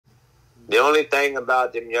The only thing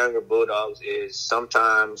about them younger bulldogs is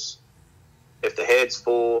sometimes if the head's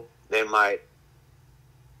full, they might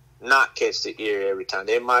not catch the ear every time.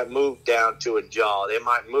 They might move down to a jaw. They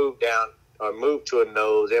might move down or move to a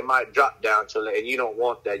nose. They might drop down to a leg, and you don't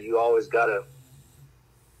want that. You always got to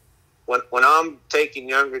 – when I'm taking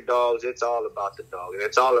younger dogs, it's all about the dog, and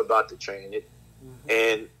it's all about the training.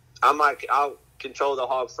 And I'll control the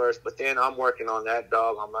hog first, but then I'm working on that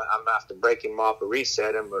dog. I'm have to break him off or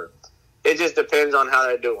reset him, or it just depends on how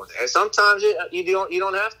they're doing. And sometimes you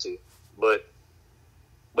don't have to, but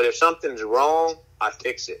if something's wrong, I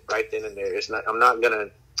fix it right then and there. I'm not gonna.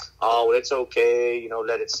 Oh, it's okay.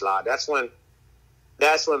 Let it slide. That's when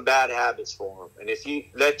bad habits form. And if you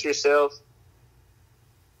let yourself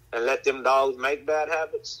and let them dogs make bad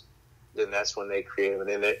habits, then that's when they create them.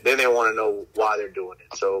 And then they want to know why they're doing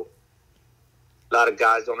it. So a lot of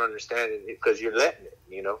guys don't understand it because you're letting it,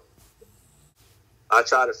 I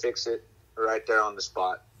try to fix it right there on the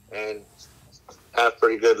spot and have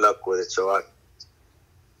pretty good luck with it. So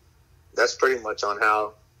that's pretty much on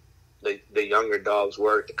how the younger dogs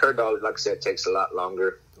work. The cur dogs, like I said, takes a lot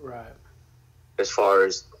longer. Right. As far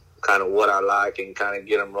as kind of what I like and kind of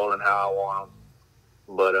get them rolling how I want them.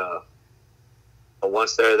 But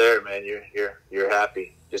once they're there, man, you're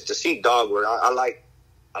happy. Just to see dog work, I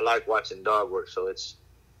like watching dog work, so it's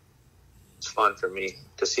fun for me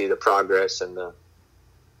to see the progress and the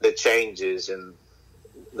changes and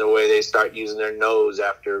the way they start using their nose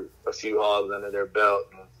after a few hogs under their belt,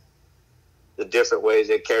 and the different ways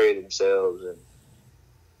they carry themselves and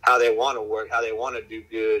how they want to work, how they want to do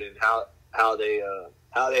good, and how they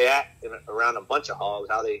act around a bunch of hogs,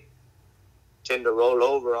 how they tend to roll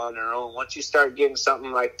over on their own. Once you start getting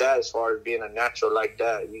something like that, as far as being a natural like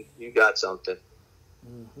that, you got something.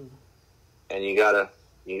 Mm-hmm. And you gotta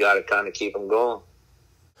kind of keep them going.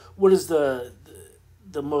 What is the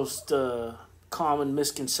most common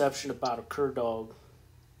misconception about a cur dog?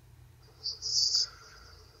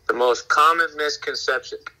 The most common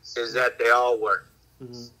misconception is that they all work.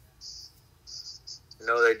 Mm-hmm.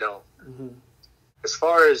 No, they don't. Mm-hmm. As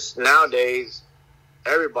far as nowadays,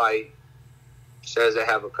 everybody says they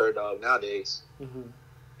have a cur dog nowadays. Mm-hmm.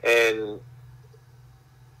 And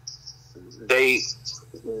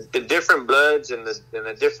the different bloods and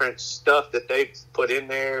the different stuff that they put in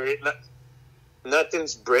there,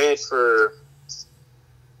 nothing's bred for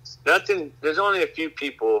nothing. There's only a few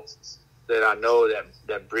people that I know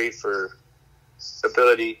that breed for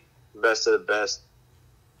ability, best of the best.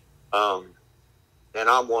 And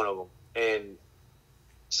I'm one of them. And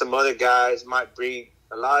some other guys might breed.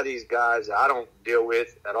 A lot of these guys I don't deal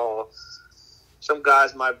with at all. Some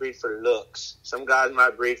guys might breed for looks. Some guys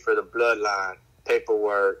might breed for the bloodline,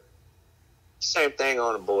 paperwork. Same thing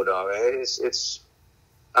on a bulldog. It's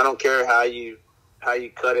I don't care how you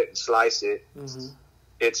cut it and slice it. Mm-hmm.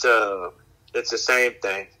 It's the same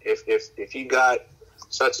thing. If you got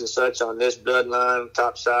such and such on this bloodline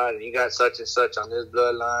top side, and you got such and such on this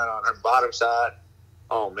bloodline on her bottom side,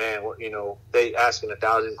 oh man, they asking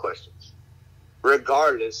 1,000 questions,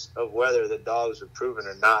 regardless of whether the dogs are proven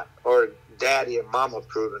or not, or daddy and mama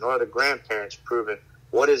proven, or the grandparents proven.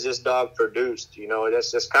 What has this dog produced?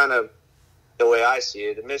 That's just kind of the way I see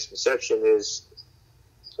it. The misconception is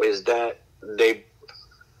that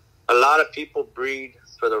a lot of people breed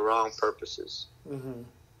for the wrong purposes. Mm-hmm.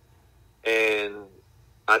 And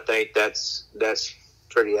I think that's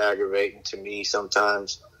pretty aggravating to me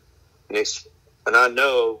sometimes. And I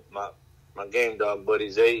know my game dog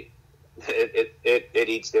buddies, it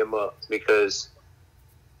eats them up because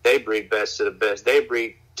they breed best to the best. They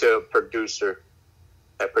breed to a producer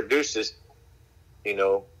that produces,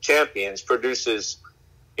 champions, produces,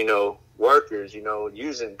 workers,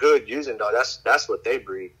 using dogs. That's what they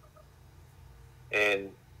breed.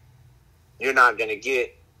 And you're not going to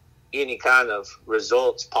get any kind of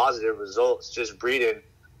results, positive results, just breeding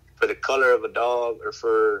for the color of a dog or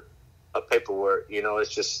for a paperwork.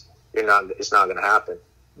 It's not going to happen.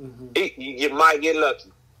 Mm-hmm. You might get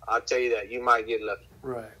lucky. I'll tell you that. You might get lucky.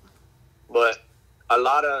 Right. But a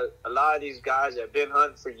lot of these guys have been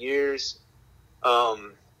hunting for years,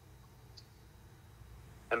 and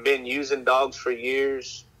been using dogs for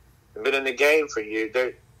years, and been in the game for years.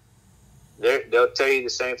 They'll tell you the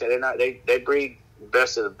same thing. They breed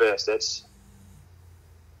best of the best. That's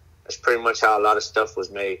pretty much how a lot of stuff was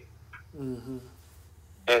made. Mm-hmm.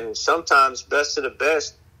 And sometimes best of the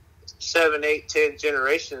best 7, 8, 10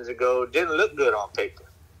 generations ago didn't look good on paper,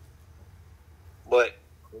 but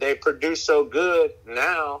they produce so good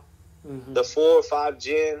now. Mm-hmm. The 4 or 5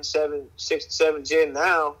 gen, 6 to 7 gen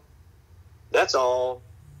now, it's all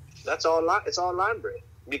line bred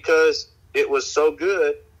because it was so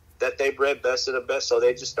good that they bred best of the best, so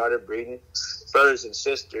they just started breeding brothers and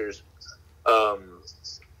sisters,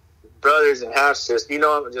 brothers and half sisters. You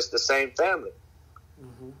know, just the same family,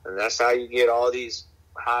 and that's how you get all these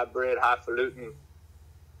hybrid, highfalutin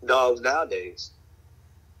dogs nowadays.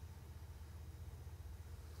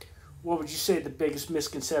 What would you say the biggest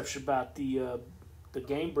misconception about the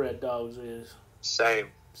game bred dogs is? Same.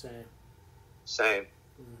 Mm-hmm.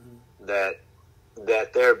 That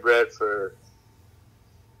they're bred for.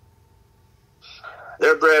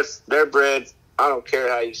 They're bred. I don't care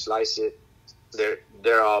how you slice it.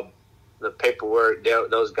 They're all the paperwork.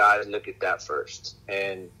 Those guys look at that first.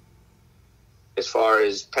 And as far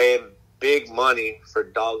as paying big money for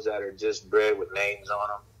dogs that are just bred with names on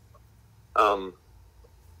them,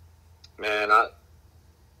 man,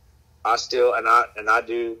 I still and I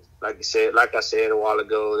do like I said a while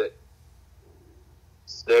ago that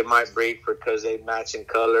they might breed because they match in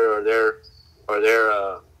color or they're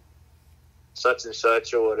such and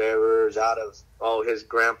such or whatever is out of his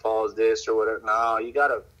grandpa's this or whatever. No,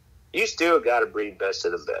 you still gotta breed best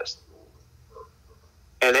of the best.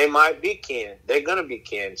 And they might be kin. They're gonna be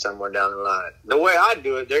kin somewhere down the line. The way I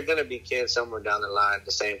do it, they're gonna be kin somewhere down the line,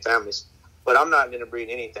 the same families. But I'm not gonna breed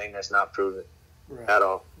anything that's not proven at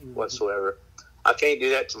all whatsoever. I can't do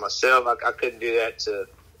that to myself. I couldn't do that to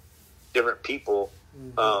different people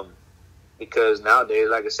because nowadays,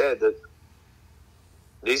 like I said,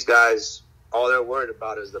 these guys, all they're worried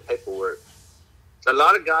about is the paperwork. A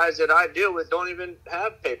lot of guys that I deal with don't even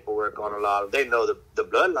have paperwork on a lot of them. They know the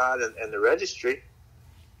bloodline and the registry,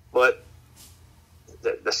 but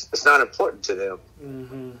it's not important to them.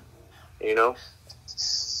 Mm-hmm. You know?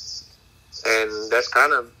 And that's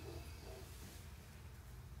kind of,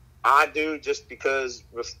 I do just because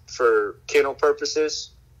for kennel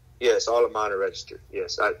purposes, yes, all of mine are registered.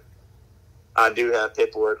 Yes, I do have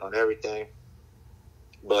paperwork on everything,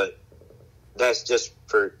 but that's just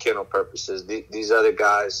for kennel purposes. These other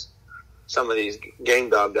guys, some of these game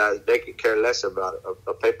dog guys, they could care less about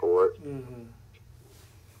a paperwork. Mm-hmm.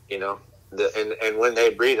 You know, and when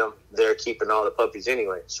they breed them, they're keeping all the puppies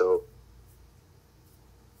anyway, so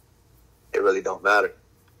it really don't matter.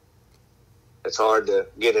 It's hard to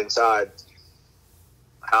get inside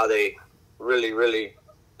how they really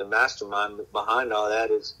the mastermind behind all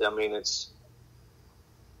that is. I mean,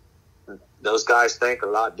 those guys think a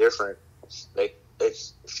lot different.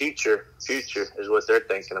 It's future is what they're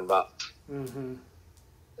thinking about. Mm-hmm.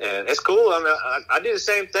 And it's cool. I mean, I do the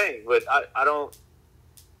same thing, but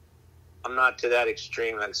I'm not to that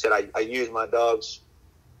extreme. Like I said, I use my dogs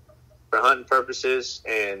for hunting purposes,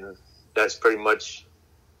 and that's pretty much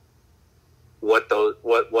what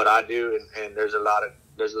I do. And there's a lot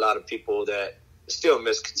of people that still a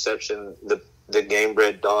misconception. The game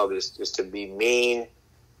bred dog is to be mean,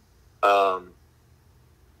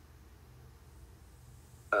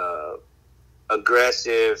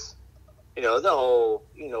 aggressive, you know,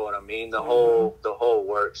 you know what I mean, the whole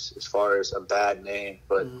works as far as a bad name,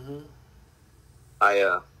 but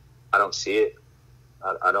I don't see it.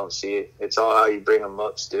 I don't see it. It's all how you bring them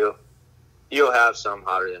up still. You'll have some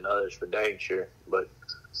hotter than others for dang sure, but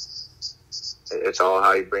it's all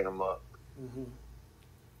how you bring them up.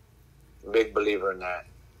 Big believer in that.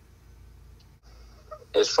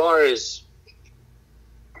 As far as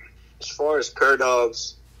cur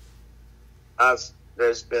dogs,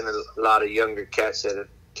 there's been a lot of younger cats that have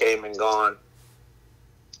came and gone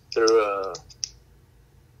through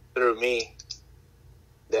me.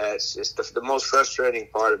 That's just the most frustrating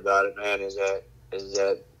part about it, man. Is that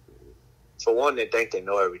for one, they think they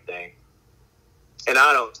know everything, and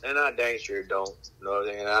I dang sure don't know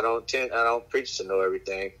everything, and I don't preach to know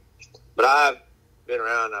everything, but I've been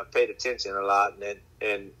around, I've paid attention a lot,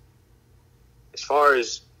 and as far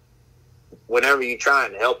as whenever you try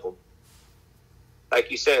and help them, like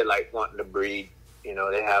you said, like wanting to breed, you know,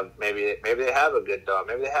 they have maybe they have a good dog,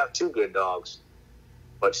 maybe they have two good dogs,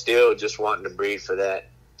 but still just wanting to breed for that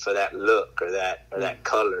look or that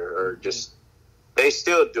color, or just they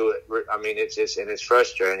still do it. I mean, it's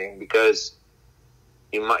frustrating because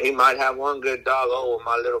he might have one good dog. Oh, well,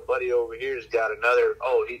 my little buddy over here's got another.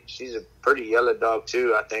 Oh, she's a pretty yellow dog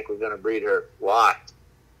too. I think we're gonna breed her. Why?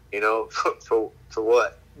 You know, for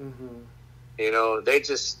what? You know, they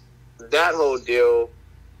just, that whole deal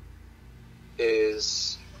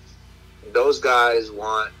is those guys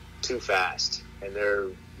want too fast, and they're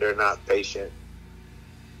not patient.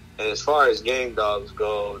 And as far as game dogs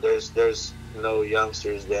go, there's no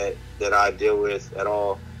youngsters that I deal with at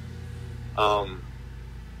all. And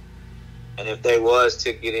if they was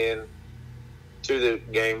to get in to the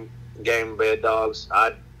game bred dogs,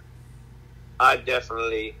 I'd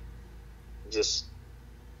definitely just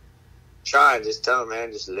try and just tell them,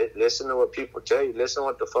 man, just listen to what people tell you. Listen to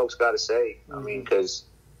what the folks got to say. I mean, because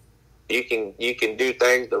you can do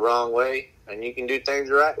things the wrong way and you can do things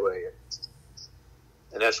the right way.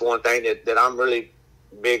 And that's one thing that I'm really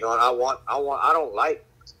big on. I don't like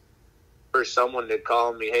for someone to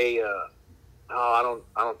call me, hey, I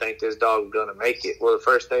don't think this dog's gonna make it. Well, the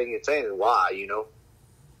first thing you're saying is why, you know,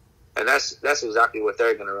 and that's exactly what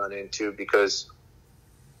they're gonna run into, because,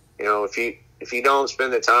 you know, if you don't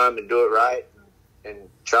spend the time to do it right and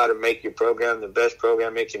try to make your program the best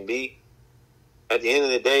program it can be, at the end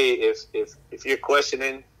of the day, if you're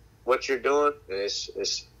questioning what you're doing,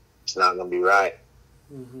 it's not gonna be right.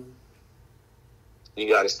 Mm-hmm. You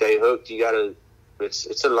got to stay hooked.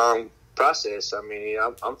 It's a long process. I mean,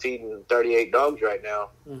 I'm feeding 38 dogs right now,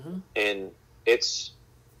 and it's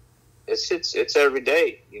every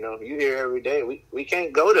day. You know, you hear every day. We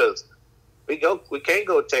can't go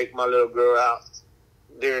take my little girl out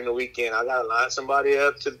during the weekend. I gotta line somebody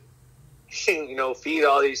up to, you know, feed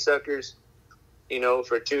all these suckers, you know,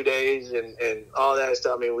 for 2 days and all that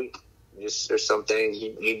stuff. I mean, there's some things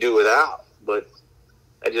you do without, but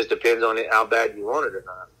it just depends on how bad you want it or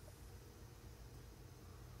not.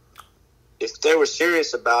 If they were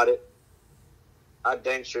serious about it, I'd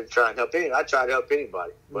dang sure try and help I try to help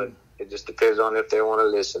anybody, but it just depends on if they want to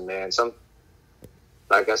listen, man.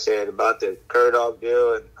 Like I said about the cur dog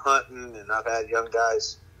deal and hunting, and I've had young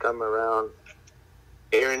guys come around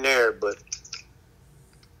here and there, but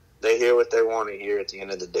they hear what they want to hear at the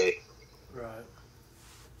end of the day. Right.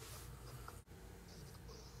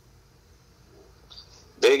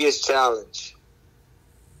 Biggest challenge,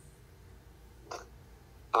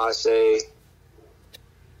 I say,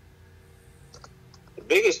 the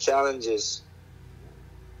biggest challenge is,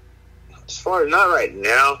 as far as not right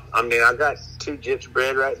now, I mean, I got 2 gyps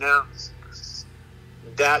bred right now.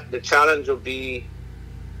 That the challenge will be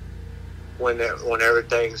when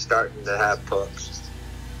everything's starting to have pups.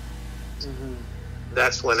 Mm-hmm.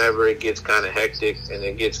 That's whenever it gets kind of hectic and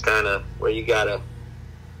it gets kind of where you gotta.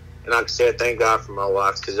 And like I said, thank God for my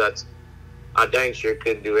wife, because I dang sure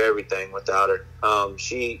couldn't do everything without her.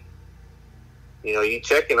 She, you know, you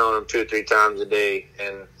checking on them 2 or 3 times a day,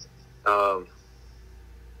 and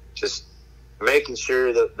just making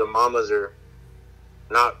sure that the mamas are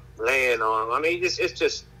not laying on them. I mean, it's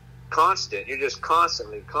just constant. You're just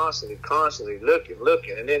constantly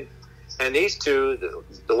looking. And these 2,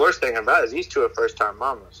 the worst thing about it is these 2 are first-time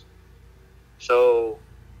mamas. So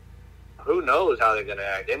who knows how they're going to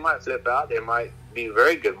act? They might flip out. They might be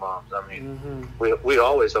very good moms. I mean, we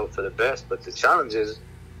always hope for the best, but the challenge is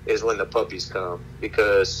when the puppies come,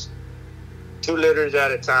 because 2 litters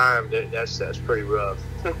at a time, that's pretty rough.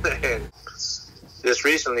 And just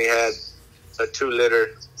recently had a 2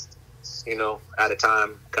 litter, you know, at a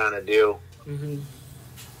time kind of deal. Mm-hmm.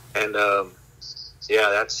 And,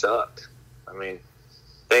 yeah, that sucked. I mean,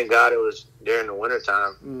 thank God it was during the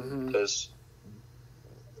wintertime, because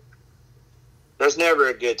there's never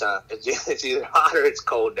a good time. It's either hot or it's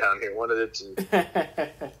cold down here, one of the 2.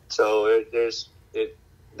 So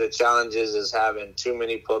the challenge is having too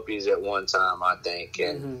many puppies at one time, I think.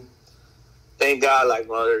 And thank God, like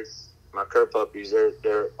my cur puppies,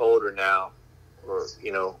 they're older now, or,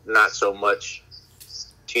 you know, not so much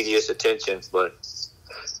tedious attention, but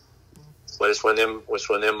it's when them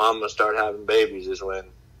mamas start having babies is when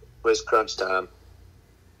it's crunch time.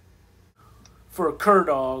 For a cur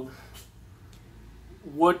dog,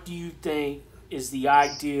 what do you think is the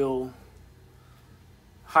ideal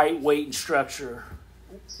height, weight, and structure?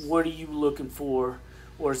 What are you looking for,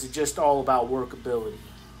 or is it just all about workability?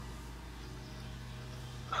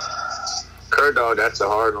 Cur dog, that's a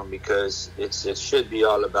hard one, because it should be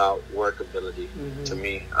all about workability to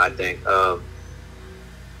me, I think.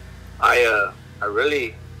 I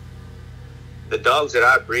really, the dogs that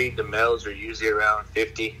I breed, the males are usually around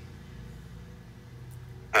 50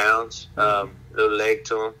 pounds, little leg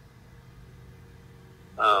to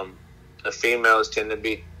them. The females tend to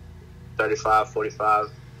be 35,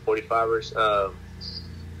 45ers,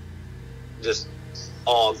 just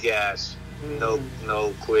all gas, no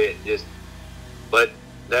quit, but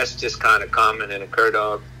that's just kind of common in a cur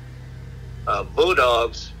dog.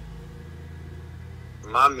 Bulldogs,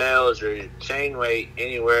 my males are chain weight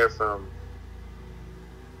anywhere from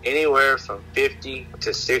 50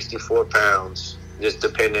 to 64 pounds, just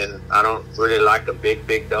depending. I don't really like a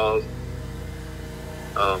big dog.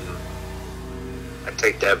 I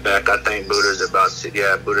take that back. I think Buddha's about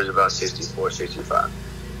 64, 65.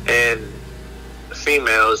 And the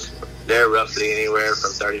females, they're roughly anywhere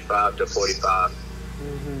from 35 to 45.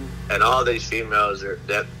 And all these females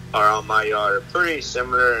that are on my yard are pretty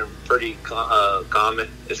similar and pretty common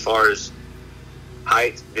as far as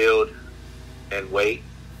height, build, and weight.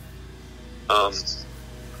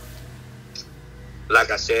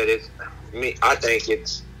 Like I said, I think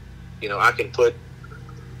it's, I can put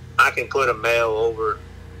a male over,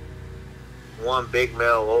 one big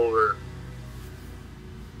male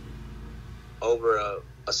over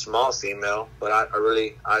a small female, but I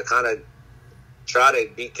kind of try to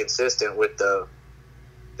be consistent with the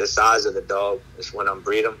size of the dog. Is when I'm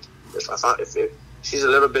breed them. If she's a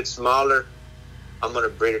little bit smaller, I'm gonna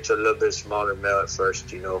breed her to a little bit smaller male at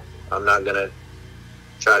first. I'm not gonna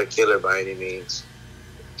try to kill her by any means.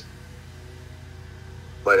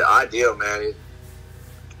 But the ideal, man,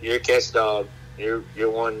 your catch dog, you're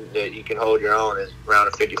one that you can hold your own is around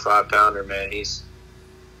a 55-pounder, man.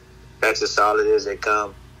 That's as solid as they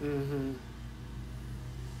come. Mm-hmm.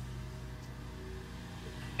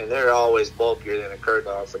 And they're always bulkier than a cur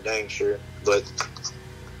dog for dang sure. But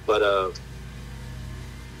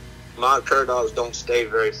my cur dogs don't stay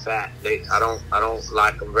very fat. I don't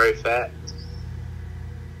like them very fat.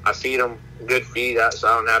 I feed them good feed, so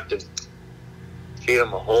I don't have to feed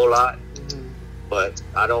them a whole lot. Mm-hmm. But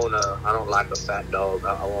I don't like a fat dog.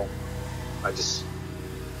 I won't.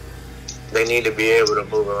 They need to be able to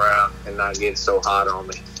move around and not get so hot on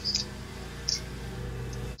me.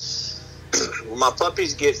 My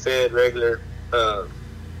puppies get fed regular,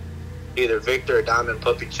 either Victor or Diamond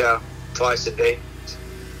puppy chow twice a day,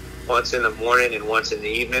 once in the morning and once in the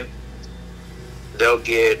evening.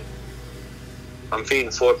 I'm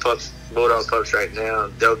feeding 4 bulldog pups right now.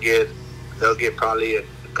 They'll get probably a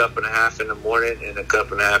cup and a half in the morning and a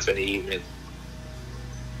cup and a half in the evening.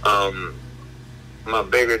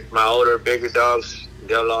 My older, bigger dogs,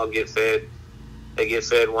 they'll all get fed. They get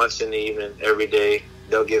fed once in the evening every day.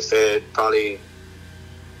 They'll get fed probably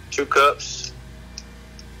 2 cups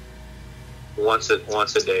once a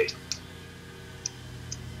day.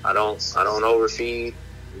 I don't overfeed,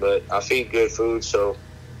 but I feed good food, so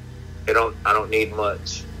I don't need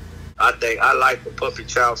much. I like the puppy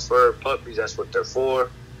chow for puppies. That's what they're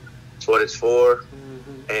for. That's what it's for.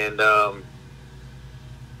 Mm-hmm. And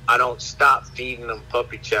I don't stop feeding them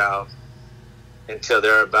puppy chow until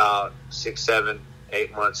they're about 6, 7,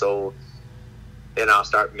 8 months old. Then I'll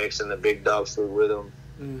start mixing the big dog food with them.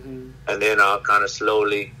 Mm-hmm. And then I'll kind of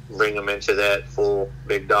slowly bring them into that full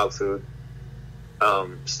big dog food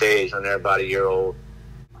stage when they're about a year old.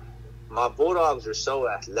 My bulldogs are so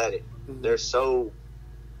athletic. Mm-hmm. They're so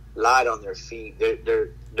light on their feet.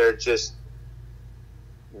 They're just,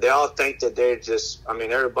 they all think that they're just,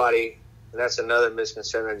 everybody, that's another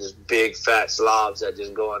misconception, just big fat slobs that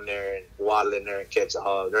just go in there and waddle in there and catch a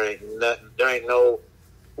hog. There ain't no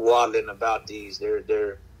waddling about these.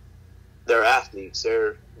 They're athletes.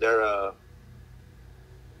 They're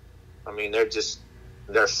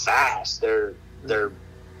fast. They're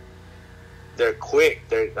quick.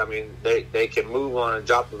 They can move on a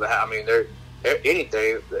drop of a hat. They're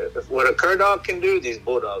anything. What a cur dog can do, these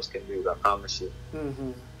bulldogs can do. I promise you.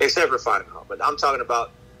 Mm-hmm. Except for fighting off. But I'm talking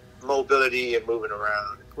about mobility and moving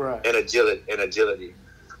around, right? And agility.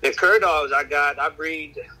 The cur dogs I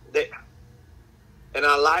breed, and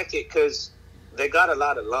I like it because they got a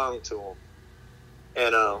lot of lung to them.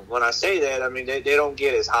 And when I say that, they don't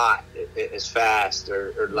get as hot, as fast,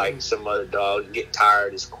 or like mm-hmm. some other dogs get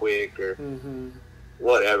tired as quick or mm-hmm.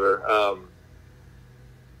 whatever.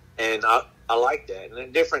 And I like that. And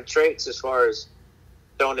then different traits as far as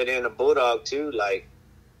throwing it in a bulldog too. Like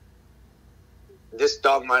this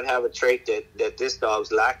dog might have a trait that this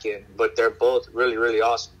dog's lacking, but they're both really, really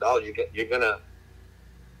awesome dogs. You're gonna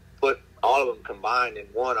put all of them combined in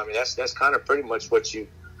one. That's kind of pretty much what you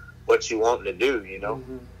want to do,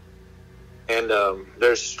 Mm-hmm. And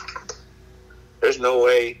there's no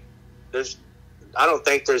way. I don't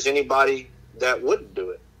think there's anybody that wouldn't do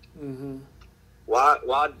it. Mm-hmm. Why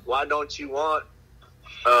don't you want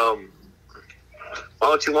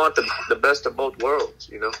the best of both worlds?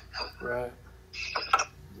 Right.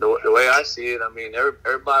 The way I see it,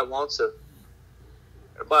 everybody wants a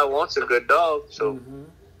good dog, so mm-hmm.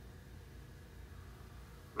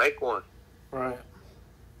 make one. Right.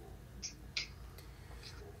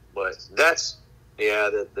 But that's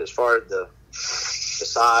as far as the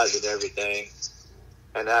size and everything,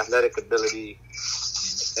 and athletic ability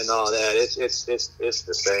and all that, it's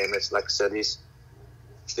the same. It's like I said, these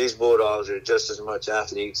bulldogs are just as much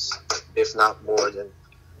athletes, if not more, than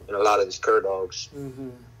a lot of these cur dogs. Mm-hmm.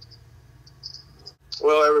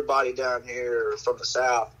 Well, everybody down here from the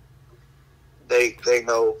South, they pretty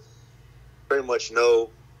much know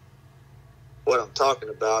what I'm talking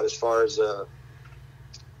about as far as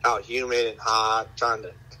out humid and hot,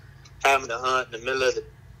 having to hunt in the middle of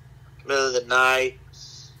the night,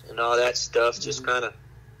 and all that stuff. Just kind of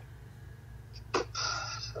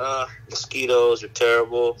mosquitoes are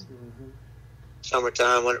terrible.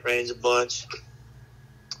 Summertime when it rains a bunch.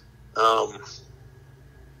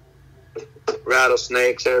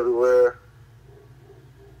 Rattlesnakes everywhere.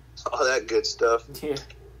 All that good stuff. Yeah.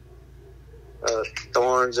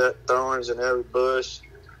 Thorns in every bush.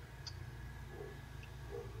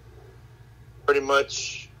 Pretty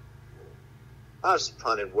much, I've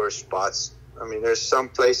hunted worse spots. I mean, there's some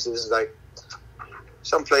places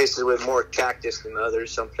with more cactus than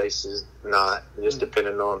others. Some places not. Just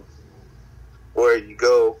depending on where you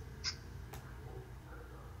go.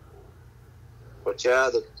 But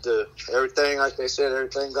yeah, the everything, like they said,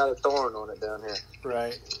 everything got a thorn on it down here.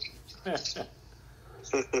 Right.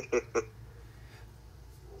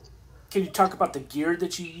 Can you talk about the gear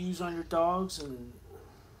that you use on your dogs? And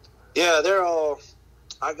yeah, they're all.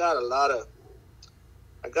 I got a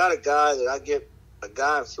guy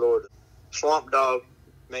in Florida. Swamp Dog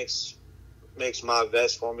makes my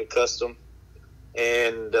vest for me custom,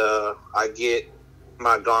 and I get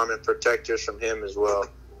my garment protectors from him as well.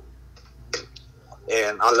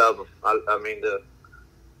 And I love them. I mean,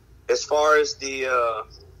 as far as the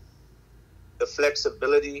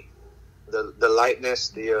flexibility, the lightness,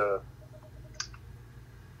 the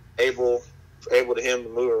able to him to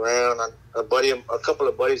move around. A couple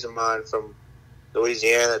of buddies of mine from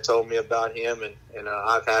Louisiana told me about him, and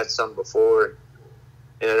I've had some before,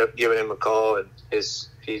 and ended up giving him a call, and he's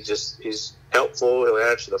helpful. He'll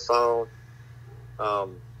answer the phone.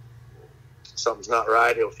 Something's not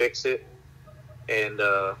right, he'll fix it. And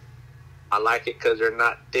I like it because they're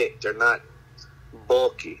not thick. They're not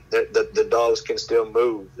bulky. The dogs can still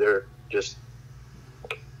move. They're just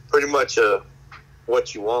pretty much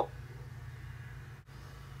what you want.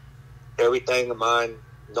 Everything of mine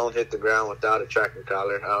don't hit the ground without a tracking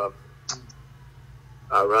collar.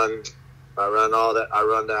 I run all that. I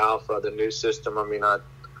run the Alpha, the new system. I mean, hell,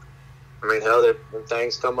 the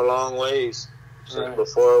things come a long ways. Since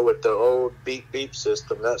before with the old beep beep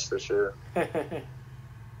system, that's for sure.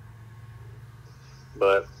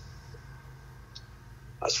 But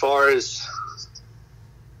as far as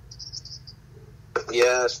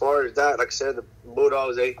that, like I said, the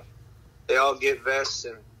Bulldogs, they all get vests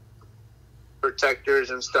and protectors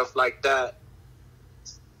and stuff like that.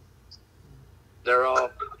 They're all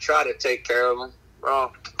try to take care of them. They're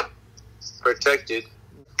all protected.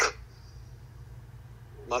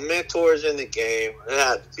 My mentors in the game, it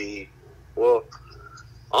had to be, well,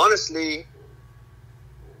 honestly,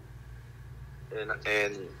 and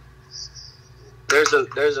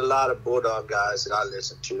there's a lot of Bulldog guys that I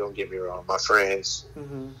listen to. Don't get me wrong, my friends.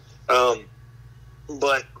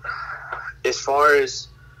 But as far as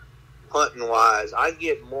hunting wise, I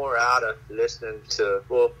get more out of listening to.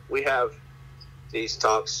 Well, we have these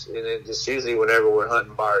talks, and it's usually whenever we're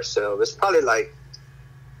hunting by ourselves. It's probably like,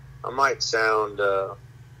 I might sound.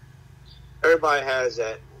 Everybody has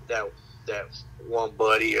that one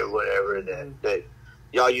buddy or whatever that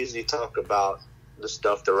y'all usually talk about the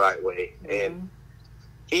stuff the right way, and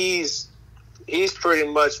he's pretty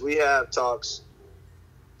much. We have talks,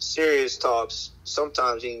 serious talks.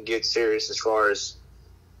 Sometimes he can get serious as far as.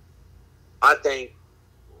 I think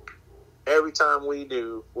every time we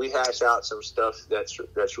do, we hash out some stuff that's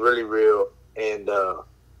really real, and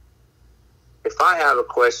if I have a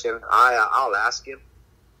question, I'll ask him.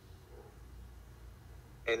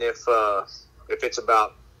 And if it's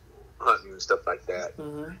about hunting and stuff like that,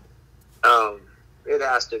 it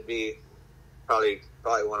has to be probably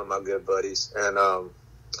one of my good buddies. And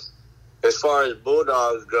as far as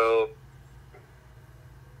Bulldogs go,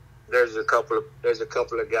 there's a couple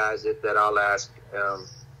of guys that I'll ask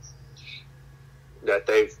that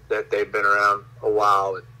they've been around a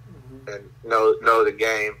while and know the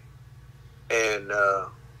game, and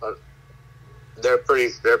they're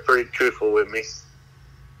pretty truthful with me.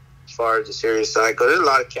 As far as the serious side, because there's a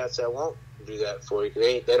lot of cats that won't do that for you.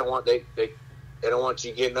 They don't want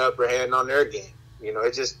you getting the upper hand on their game. You know,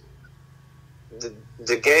 it's just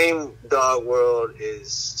the game dog world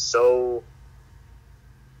is so.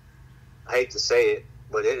 I hate to say it,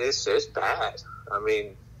 but it's bad. I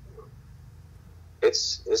mean,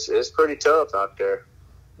 it's pretty tough out there.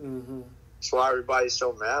 That's why everybody's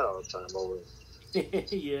so mad all the time over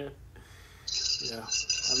it. Yeah,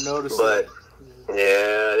 I've noticed. But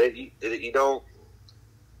you don't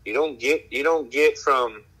get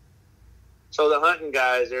from. So the hunting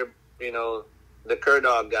guys, they're the cur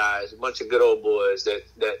dog guys, a bunch of good old boys that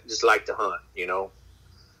just like to hunt,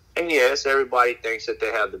 And yes, everybody thinks that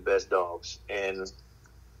they have the best dogs, and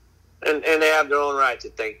they have their own right to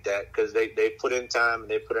think that because they put in time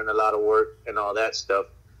and they put in a lot of work and all that stuff.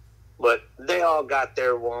 but they all got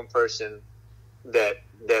their one person that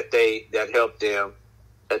helped them,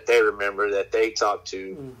 that they remember, that they talk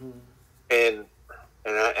to, and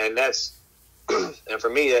that's and for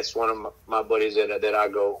me, that's one of my buddies that I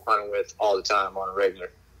go hunting with all the time on a regular,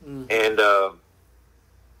 and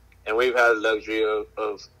we've had the luxury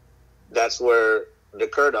of that's where the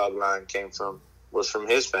Cur Dog line came from, was from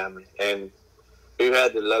his family, and we've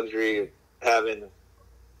had the luxury of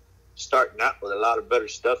starting out with a lot of better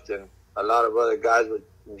stuff than a lot of other guys would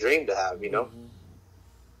dream to have, you know.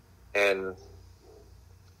 And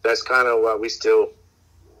that's kind of why we still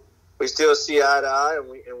see eye to eye,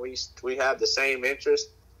 and we have the same interest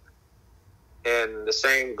and the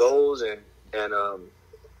same goals, and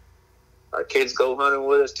our kids go hunting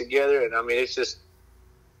with us together, and I mean, it's just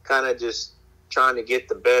kind of just trying to get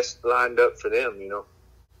the best lined up for them, you know.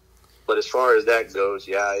 But as far as that goes,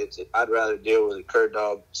 yeah, I'd rather deal with the Cur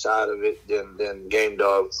Dog side of it than game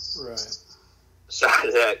dog side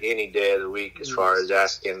of that any day of the week, as far as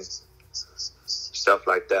asking stuff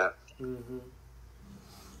like that.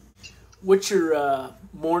 What's your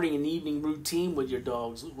morning and evening routine with your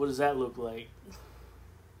dogs? What does that look like?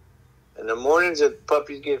 In the mornings, the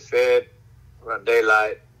puppies get fed around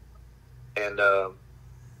daylight, and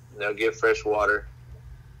they'll get fresh water.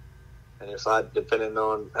 And if depending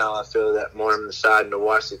on how I feel that morning, deciding to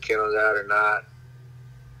wash the kennels out or not,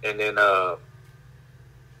 and then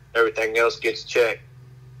everything else gets checked.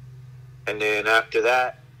 And then after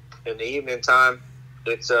that, in the evening time,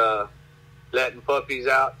 it's letting puppies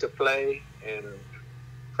out to play and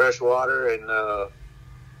fresh water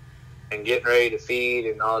and getting ready to feed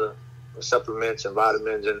and all the supplements and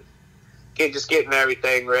vitamins and just getting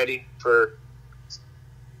everything ready for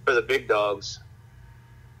the big dogs.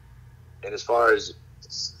 And as far as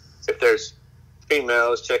if there's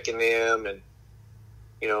females, checking them and,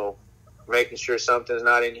 you know, making sure something's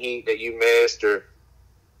not in heat that you missed, or,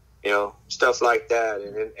 you know, stuff like that.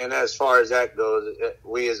 And as far as that goes,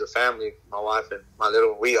 we as a family, my wife and my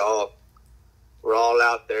little one, we're all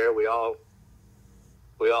out there. We all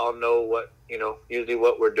know what, you know, usually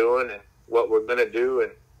what we're doing and what we're going to do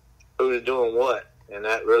and who's doing what. And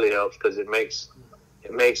that really helps, because it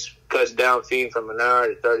cuts down feeding from an hour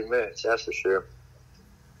to 30 minutes, that's for sure.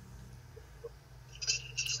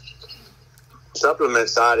 Supplement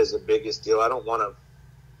side is the biggest deal. I don't want to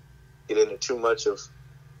get into too much of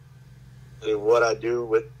what I do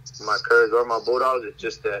with my curs or my bulldogs. It's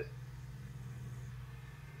just that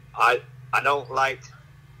I don't like,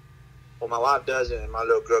 well, my wife does it and my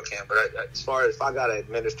little girl can, but as far as if I got to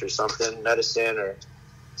administer something, medicine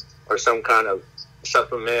or some kind of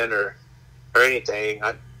supplement or anything,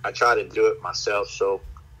 I try to do it myself. So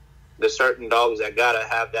the certain dogs that got to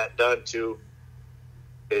have that done to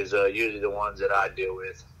is usually the ones that I deal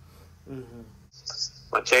with.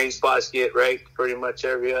 My chain spots get raked pretty much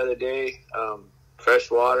every other day.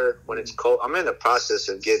 Fresh water when it's cold. I'm in the process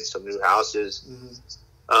of getting some new houses.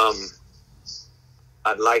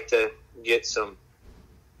 I'd like to get some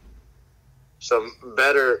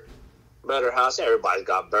better house. Everybody's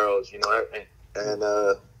got barrels, you know, and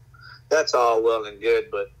that's all well and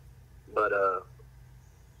good, but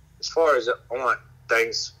as far as I want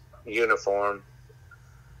things uniform,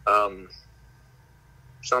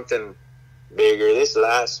 something bigger. This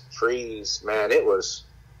last freeze, man, it was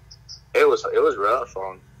rough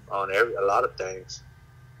on a lot of things.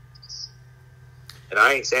 And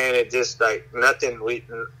I ain't saying it just like nothing.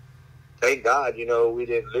 Thank God, you know, we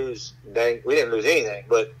didn't lose anything.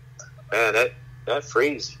 But man, that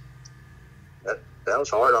freeze, that was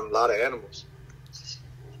hard on a lot of animals.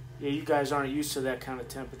 Yeah, you guys aren't used to that kind of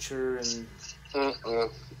temperature, and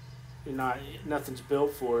nothing's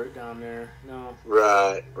built for it down there. No.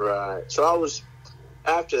 Right. So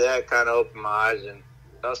after that, kind of opened my eyes, and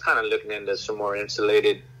I was kind of looking into some more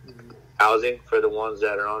insulated housing for the ones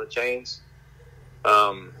that are on the chains.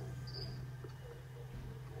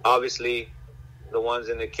 Obviously, the ones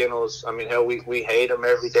in the kennels, I mean, hell, we hate them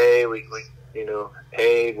every day. We you know,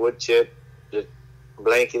 hay, wood chip, just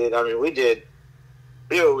blanketed. I mean, we did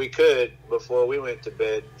what we could before we went to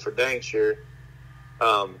bed, for dang sure.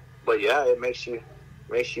 But yeah, it makes you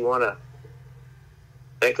want to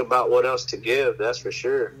think about what else to give. That's for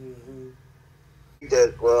sure.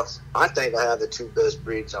 Well, I think I have the two best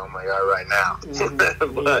breeds on my yard right now.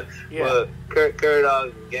 but Cur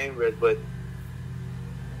Dogs and game breeds. But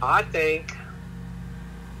I think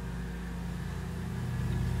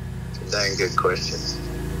it's a dang good question.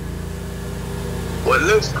 What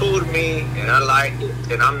looks cool to me, and I like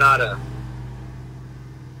it, and I'm not a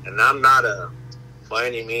by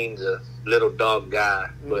any means a little dog guy,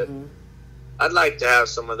 but I'd like to have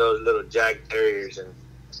some of those little Jack Terriers and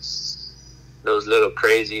those little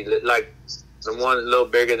crazy, like the ones a little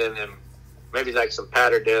bigger than them, maybe like some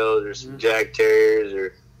Patterdales or some Jag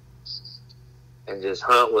Terriers, and just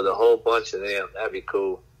hunt with a whole bunch of them. That'd be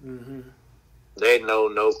cool. Mm-hmm. They know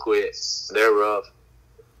no quit. They're rough.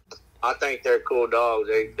 I think they're cool dogs.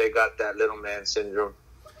 They got that little man syndrome,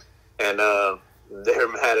 and they're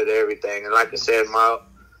mad at everything. And like I said, my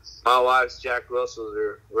wife's Jack Russells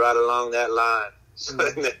are right along that line. So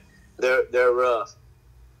they're rough,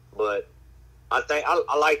 but I think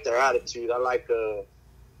I like their attitude. I like their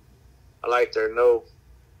no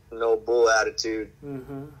bull attitude,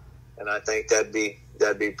 and I think that'd be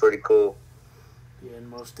pretty cool. Yeah,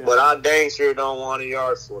 most definitely. But I dang sure don't want a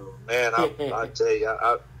yard full of them, man. I tell you,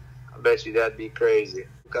 I bet you that'd be crazy.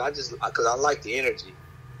 Cause I like the energy.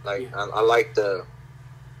 Like I like the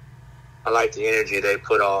energy they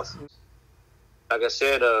put off. Like I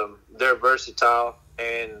said, they're versatile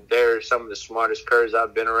and they're some of the smartest curs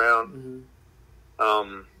I've been around.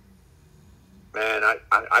 Man,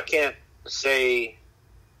 I can't say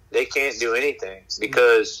they can't do anything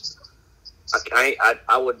because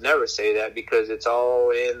I would never say that because it's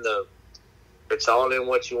all in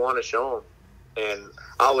what you want to show them. And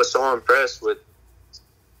I was so impressed with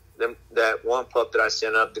them, that one pup that I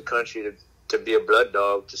sent up the country to be a blood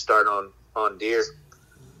dog to start on deer.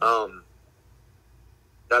 That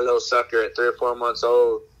little sucker at 3 or 4 months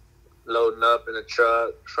old, loading up in the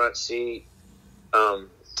truck, front seat,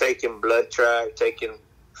 taking blood track, taking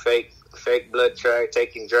fake blood track,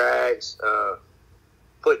 taking drags,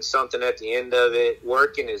 putting something at the end of it,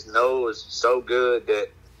 working his nose so good that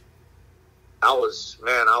I was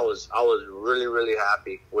really, really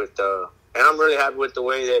happy with, and I'm really happy with the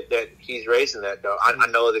way that he's raising that dog. I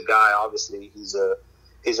know the guy, obviously, he's a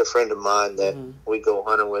friend of mine that we go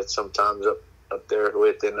hunting with sometimes up there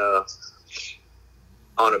with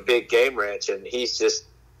on a big game ranch, and he's just,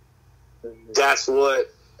 that's what,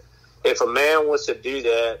 if a man was to do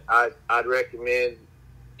that, I'd recommend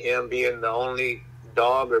him being the only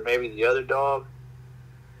dog or maybe the other dog,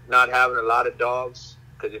 not having a lot of dogs,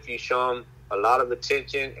 because if you show him a lot of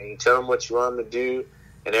attention and you tell him what you want him to do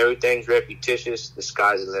and everything's repetitious, the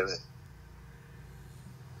sky's the limit.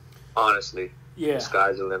 Honestly, the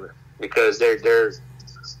sky's the limit, because they're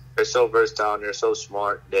so versatile and they're so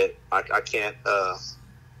smart that I can't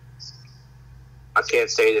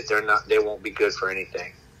say that they won't be good for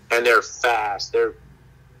anything. And they're fast. They're,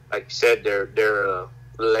 like you said, they're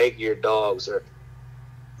leggier dogs.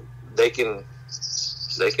 They can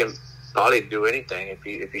probably do anything if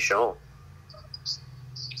you show them.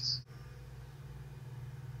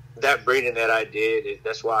 That breeding that I did,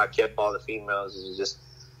 that's why I kept all the females. Is just,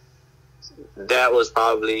 that was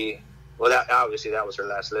probably, obviously that was her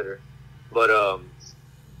last litter, but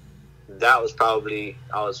that was probably,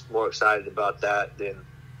 I was more excited about that than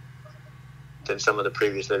some of the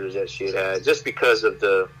previous litters that she had, just because of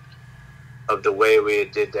the way we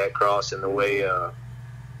did that cross and the way, I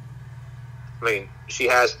mean, she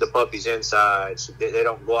has the puppies inside. So they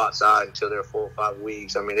don't go outside until they're 4 or 5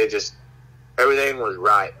 weeks. I mean, everything was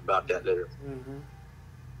right about that litter.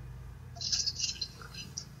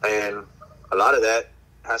 And a lot of that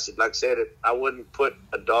has to, like I said, I wouldn't put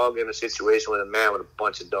a dog in a situation with a man with a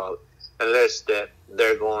bunch of dogs unless that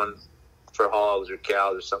they're going for hogs or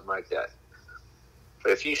cows or something like that.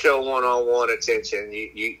 But if you show one-on-one attention,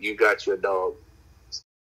 you got your dog.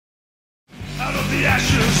 Out of the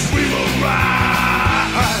ashes.